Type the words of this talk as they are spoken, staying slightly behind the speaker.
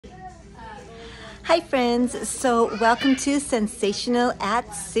Hi friends, so welcome to Sensational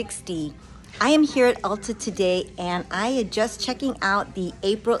at 60. I am here at Ulta today and I am just checking out the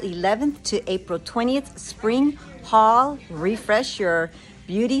April 11th to April 20th spring haul. Refresh your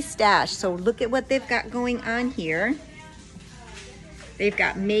beauty stash. So look at what they've got going on here. They've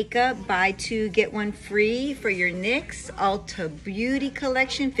got makeup, buy two, get one free for your NYX. Ulta Beauty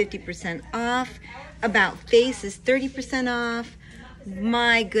Collection, 50% off. About Face is 30% off.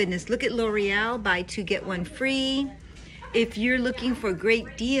 My goodness, look at L'Oreal, buy two, get one free. If you're looking for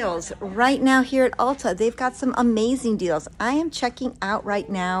great deals, right now here at Ulta, they've got some amazing deals. I am checking out right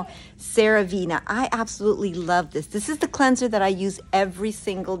now CeraVe. Now, I absolutely love this. This is the cleanser that I use every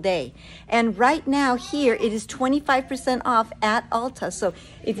single day. And right now here, it is 25% off at Ulta. So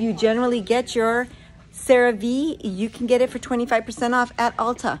if you generally get your CeraVe, you can get it for 25% off at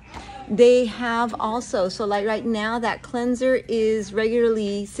Ulta. They have also, so like right now, that cleanser is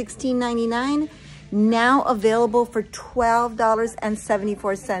regularly $16.99. Now available for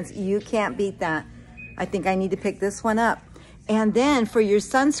 $12.74. You can't beat that. I think I need to pick this one up. And then for your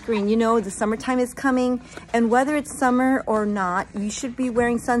sunscreen, you know, the summertime is coming, and whether it's summer or not, you should be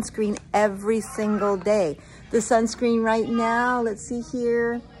wearing sunscreen every single day. The sunscreen right now, let's see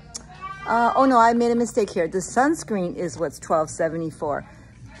here. Oh no, I made a mistake here. The sunscreen is what's $12.74.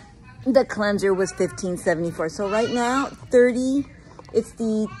 The cleanser was $15.74. So right now, it's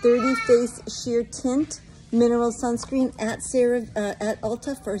the 30 Face Sheer Tint Mineral Sunscreen at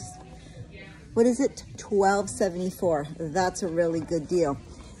Ulta for, what is it? $12.74. That's a really good deal.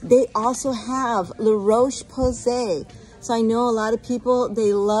 They also have La Roche-Posay. So I know a lot of people,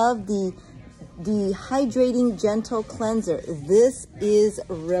 they love the Hydrating Gentle Cleanser. This is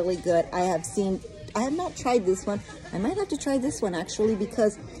really good. I have not tried this one. I might have to try this one actually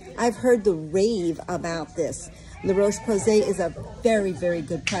because I've heard the rave about this. La Roche-Posay is a very, very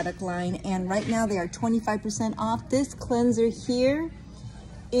good product line, and right now they are 25% off. This cleanser here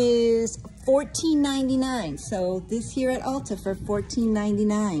is $14.99. So this here at Ulta for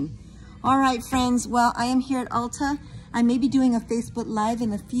 $14.99. All right, friends. Well, I am here at Ulta. I may be doing a Facebook Live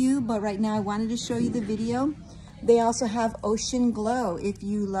in a few, but right now I wanted to show you the video. They also have Ocean Glow. If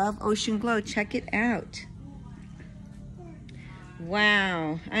you love Ocean Glow, check it out.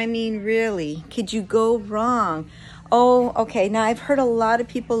 Wow, I mean, really, could you go wrong? Oh, okay, now I've heard a lot of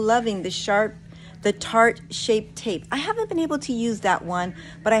people loving the Tarte Shape Tape. I haven't been able to use that one,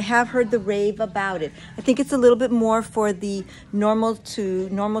 but I have heard the rave about it. I think it's a little bit more for the normal to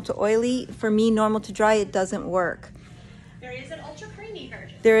oily. For me, normal to dry, it doesn't work. There is an ultra creamy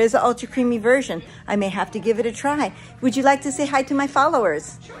version. There is an ultra creamy version. I may have to give it a try. Would you like to say hi to my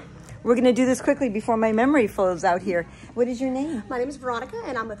followers? Sure. We're going to do this quickly before my memory flows out here. What is your name? My name is Veronica,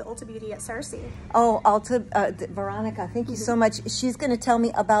 and I'm with Ulta Beauty at Cersei. Oh, Veronica, thank you so much. She's going to tell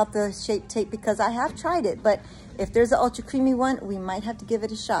me about the Shape Tape because I have tried it, but if there's an ultra creamy one, we might have to give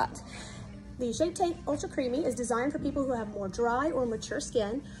it a shot. The Shape Tape Ultra Creamy is designed for people who have more dry or mature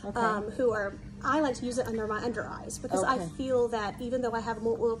skin, okay. I like to use it under my under eyes because okay. I feel that even though I have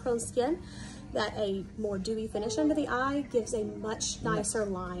more oil-prone skin, that a more dewy finish under the eye gives a much nicer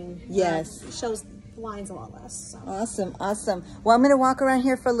line. Yes. Shows lines a lot less. So. Awesome, awesome. Well, I'm going to walk around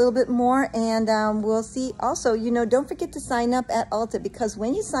here for a little bit more, and we'll see. Also, you know, don't forget to sign up at Ulta, because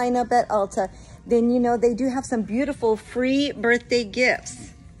when you sign up at Ulta, then, you know, they do have some beautiful free birthday gifts.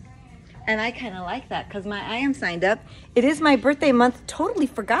 And I kind of like that because I am signed up. It is my birthday month. Totally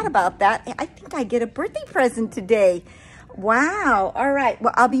forgot about that. I think I get a birthday present today. Wow. All right.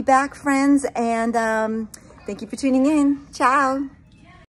 Well, I'll be back, friends. And thank you for tuning in. Ciao.